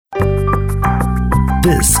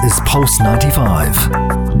This is Pulse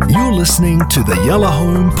 95. You're listening to the Yellow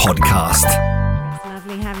Home Podcast. It's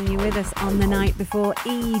lovely having you with us on the night before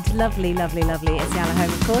Eid. Lovely, lovely, lovely. It's Yellow Home,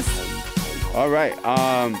 of course. All right.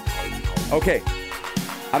 Okay.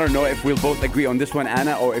 I don't know if we'll both agree on this one,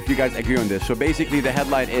 Anna, or if you guys agree on this. So basically, the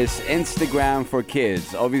headline is Instagram for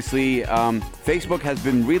kids. Obviously, Facebook has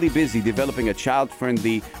been really busy developing a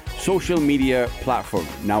child-friendly social media platform.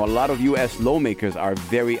 Now, a lot of U.S. lawmakers are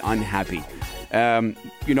very unhappy. We're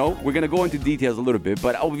going to go into details a little bit,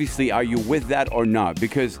 but obviously, are you with that or not?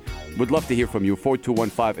 Because we'd love to hear from you.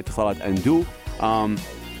 4215 Etisalat and do.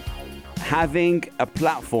 Having a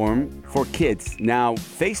platform for kids. Now,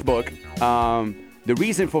 Facebook, the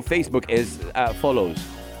reason for Facebook is follows.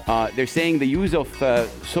 They're saying the use of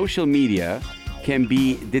social media can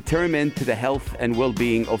be determined to the health and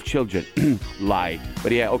well-being of children. Lie.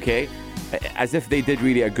 But yeah, okay. As if they did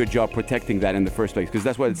really a good job protecting that in the first place, because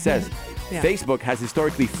that's what it says. Yeah. Facebook has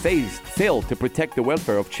historically failed to protect the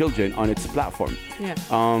welfare of children on its platform. Yeah.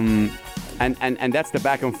 And that's the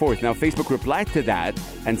back and forth. Now, Facebook replied to that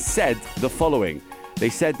and said the following. They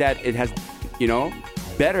said that it has,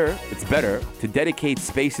 it's better to dedicate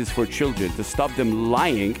spaces for children to stop them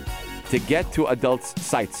lying to get to adults'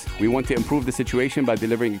 sites. We want to improve the situation by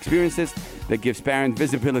delivering experiences that gives parents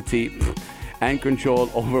visibility and control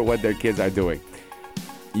over what their kids are doing.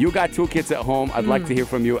 You got 2 kids at home. I'd like to hear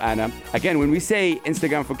from you, Anna. Again, when we say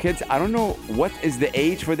Instagram for kids, I don't know what is the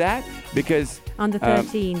age for that, because... Under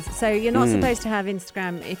 13s. So you're not supposed to have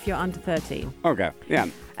Instagram if you're under 13. Okay, yeah.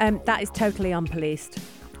 That is totally unpoliced.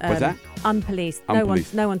 What's that?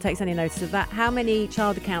 Unpoliced. No one takes any notice of that. How many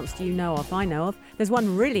child accounts do you know of? I know of. There's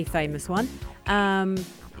one really famous one.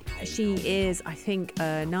 She is, I think,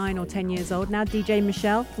 9 or 10 years old now. DJ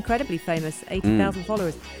Michelle, incredibly famous, 80,000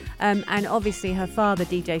 followers. And obviously her father,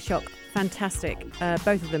 DJ Shock, fantastic.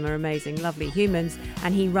 Both of them are amazing, lovely humans,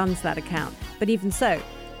 and he runs that account. But even so,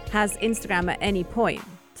 has Instagram at any point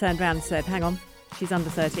turned around and said, hang on, she's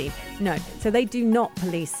under 13? No. So they do not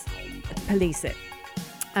police it.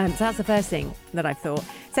 So that's the first thing that I've thought.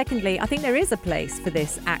 Secondly, I think there is a place for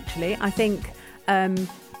this, actually. I think...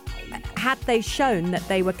 had they shown that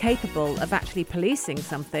they were capable of actually policing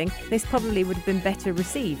something, this probably would have been better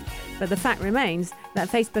received. But the fact remains that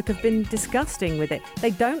Facebook have been disgusting with it.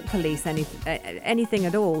 They don't police anything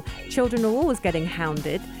at all. Children are always getting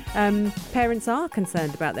hounded. Parents are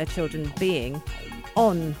concerned about their children being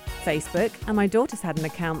on Facebook. And my daughter's had an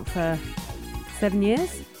account for 7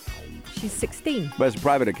 years. She's 16. But it's a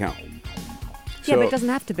private account. Yeah, but it doesn't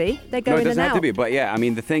have to be. They go in and out. No, it doesn't have to be. But yeah, I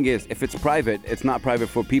mean, the thing is, if it's private, it's not private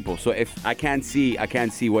for people. So if I can't see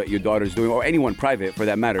what your daughter's doing, or anyone private for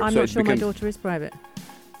that matter. I'm not sure my daughter is private.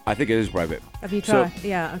 I think it is private. Have you tried?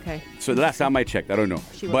 Yeah, okay. So the last time I checked, I don't know.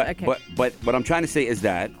 She was, okay. But what I'm trying to say is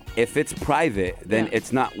that if it's private, then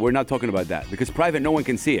it's not. We're not talking about that, because private, no one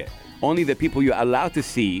can see it. Only the people you're allowed to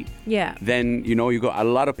see. Yeah. Then you go. A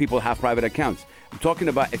lot of people have private accounts. I'm talking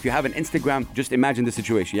about if you have an Instagram, just imagine the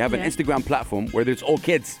situation. You have an Instagram platform where there's all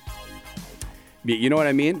kids. You know what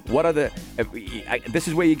I mean? What are this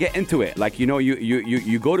is where you get into it. Like,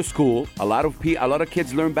 you go to school. A lot of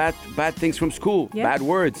kids learn bad things from school. Yep. Bad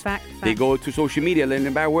words. Fact. They go to social media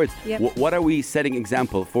learning bad words. Yep. What are we setting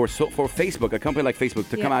example for Facebook, a company like Facebook,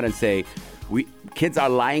 to come out and say, kids are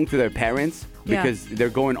lying to their parents because they're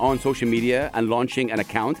going on social media and launching an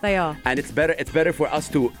account. They are. And it's better for us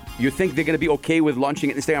to... You think they're going to be okay with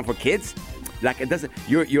launching an Instagram for kids? Like, it doesn't...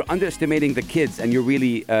 You're underestimating the kids, and you're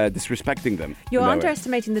really disrespecting them. You're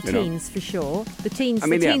underestimating the teens, for sure. The teens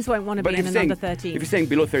won't want to be in an under 13. If you're saying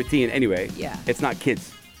below 13 anyway, it's not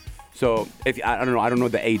kids. So I don't know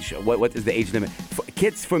the age. What is the age limit?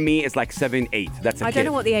 Kids for me is like 7, 8. That's a kid. I don't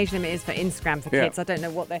know what the age limit is for Instagram for kids. I don't know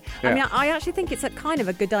what they. I mean, I actually think it's a kind of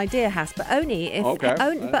a good idea, Has, but only if. Okay.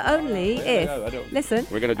 Only if. Listen.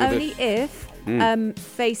 We're gonna do only this. If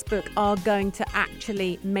Facebook are going to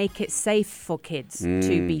actually make it safe for kids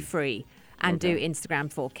to be free and do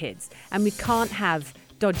Instagram for kids, and we can't have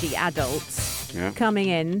dodgy adults coming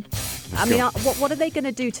in. I mean, what are they going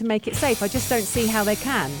to do to make it safe? I just don't see how they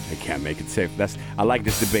can. They can't make it safe. I like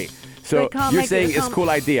this debate. So you're saying it's a cool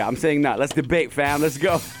idea. I'm saying no. Let's debate, fam. Let's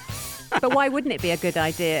go. But why wouldn't it be a good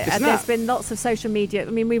idea? There's been lots of social media. I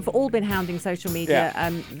mean, we've all been hounding social media,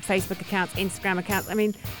 Facebook accounts, Instagram accounts. I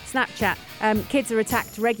mean, Snapchat. Kids are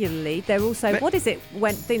attacked regularly. They're also,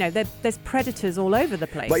 there's predators all over the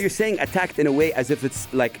place. But you're saying attacked in a way as if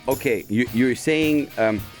it's like, okay, you're saying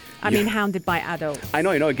I mean, hounded by adults. I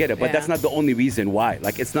know, I get it, but that's not the only reason why.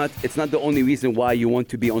 Like, it's not the only reason why you want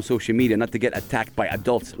to be on social media, not to get attacked by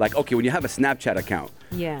adults. Like, okay, when you have a Snapchat account,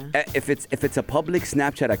 if it's a public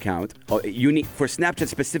Snapchat account, or you need for Snapchat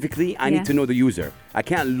specifically, I need to know the user. I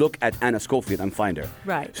can't look at Anna Schofield and find her.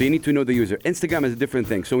 Right. So you need to know the user. Instagram is a different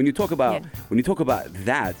thing. So when you talk about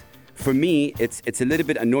that. For me, it's a little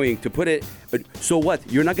bit annoying to put it. So what?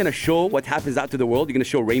 You're not gonna show what happens out to the world. You're gonna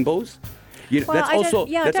show rainbows. I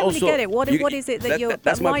don't really get it. What is it that you're?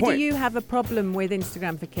 That's my point. Why do you have a problem with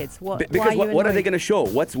Instagram for kids? Because what are they going to show?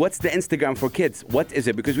 What's the Instagram for kids? What is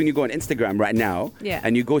it? Because when you go on Instagram right now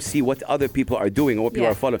and you go see what other people are doing or what people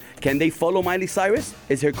are following, can they follow Miley Cyrus?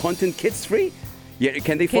 Is her content kids free? Yeah,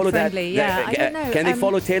 can they follow that? I don't know. Can they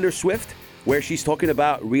follow Taylor Swift, where she's talking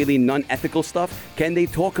about really non-ethical stuff? Can they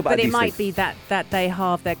talk about these things? But it might be that they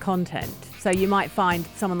halve their content. So you might find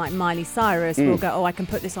someone like Miley Cyrus will go, oh, I can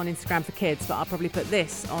put this on Instagram for kids, but I'll probably put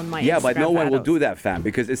this on my Instagram. Yeah, but no one will adults. do that, fam,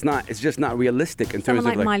 because it's just not realistic in someone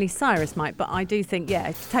terms of like Miley Cyrus might, but I do think,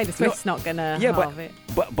 Taylor Swift's not going to halve it.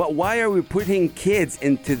 But why are we putting kids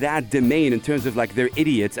into that domain in terms of like they're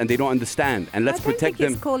idiots and they don't understand? And let's protect them. I don't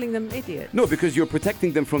think it's calling them idiots. No, because you're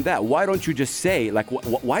protecting them from that. Why don't you just say, like,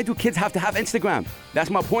 why do kids have to have Instagram? That's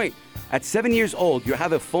my point. At 7 years old, you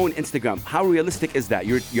have a phone Instagram. How realistic is that?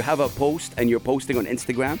 You have a post and you're posting on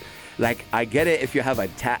Instagram. Like, I get it if you have a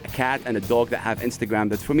cat and a dog that have Instagram.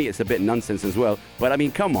 That's, for me, it's a bit nonsense as well. But I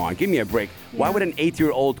mean, come on, give me a break. Why would an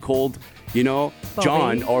 8-year-old called, Bobby,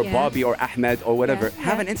 John or Bobby or Ahmed or whatever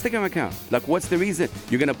have an Instagram account? Like, what's the reason?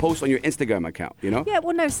 You're going to post on your Instagram account, Yeah,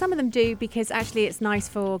 well, no, some of them do because actually it's nice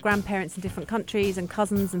for grandparents in different countries and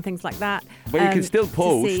cousins and things like that. But you can still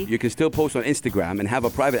post. You can still post on Instagram and have a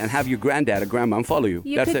private and have your granddad or grandma follow you.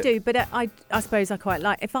 You could do, but I suppose I quite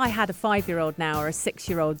like, if I had a 5-year-old now or a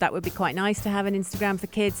 6-year-old, that would be quite nice to have an Instagram for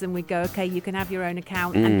kids and we go, okay, you can have your own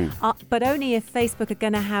account. And, but only if Facebook are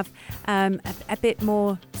going to have a bit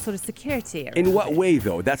more sort of security around In what way,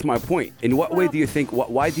 though? That's my point. In what way do you think?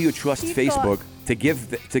 Why do you trust Facebook to give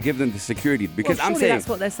them the security? Because I'm saying that's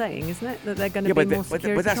what they're saying, isn't it? That they're going to be more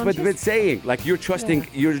security but that's conscious? what they're saying. Like you're trusting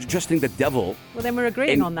the devil. Well, then we're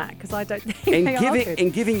agreeing on that because I don't think they are good.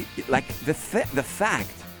 And giving like the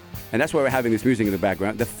fact, and that's why we're having this music in the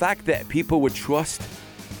background. The fact that people would trust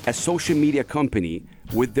a social media company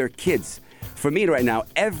with their kids. For me right now,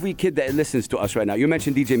 every kid that listens to us right now, you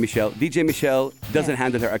mentioned DJ Michelle. DJ Michelle doesn't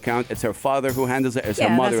handle her account. It's her father who handles it. It's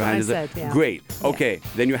her mother who handles it. Yeah. Great. Okay.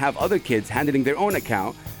 Then you have other kids handling their own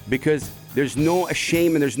account because there's no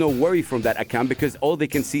shame and there's no worry from that account because all they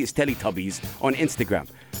can see is Teletubbies on Instagram.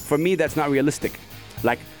 For me, that's not realistic.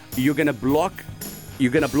 Like, you're gonna block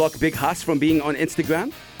Big Hass from being on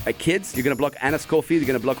Instagram. Kids, you're gonna block Anna Schofield. You're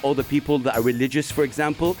gonna block all the people that are religious, for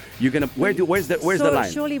example. You're gonna where's the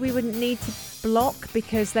line? Surely we wouldn't need to block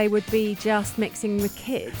because they would be just mixing with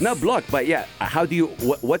kids. Not block, but how do you?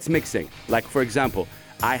 What's mixing? Like, for example,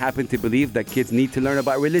 I happen to believe that kids need to learn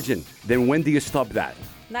about religion. Then when do you stop that?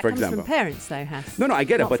 That for comes example. from parents, though, Hass. No, I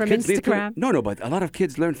get it. Not But from kids Instagram. But a lot of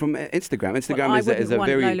kids learn from Instagram. Instagram I is a wouldn't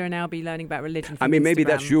very. want Lola and I'll be learning about religion. From I mean, maybe Instagram,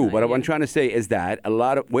 that's true. But what I'm yeah. trying to say is that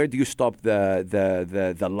where do you stop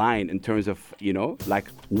the line in terms of like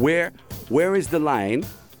where is the line?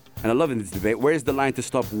 And I love in this debate. Where is the line to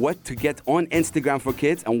stop what to get on Instagram for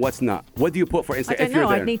kids and what's not? What do you put for Instagram? I don't know.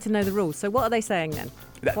 I'd need to know the rules. So what are they saying then?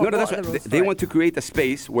 That's what they want to create a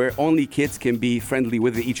space where only kids can be friendly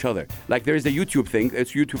with each other. Like there's the YouTube thing.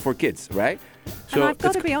 It's YouTube for kids, right? So and I've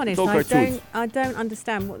got to be honest. I don't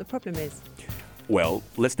understand what the problem is. Well,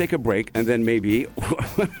 let's take a break and then maybe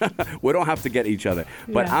we don't have to get each other.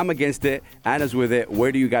 But I'm against it. Anna's with it.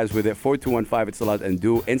 Where do you guys with it? 4215 it's a lot and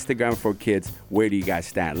do Instagram for kids. Where do you guys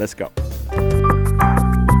stand? Let's go.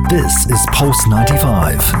 This is Pulse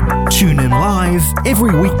 95. Tune in live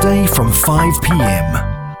every weekday from 5 p.m.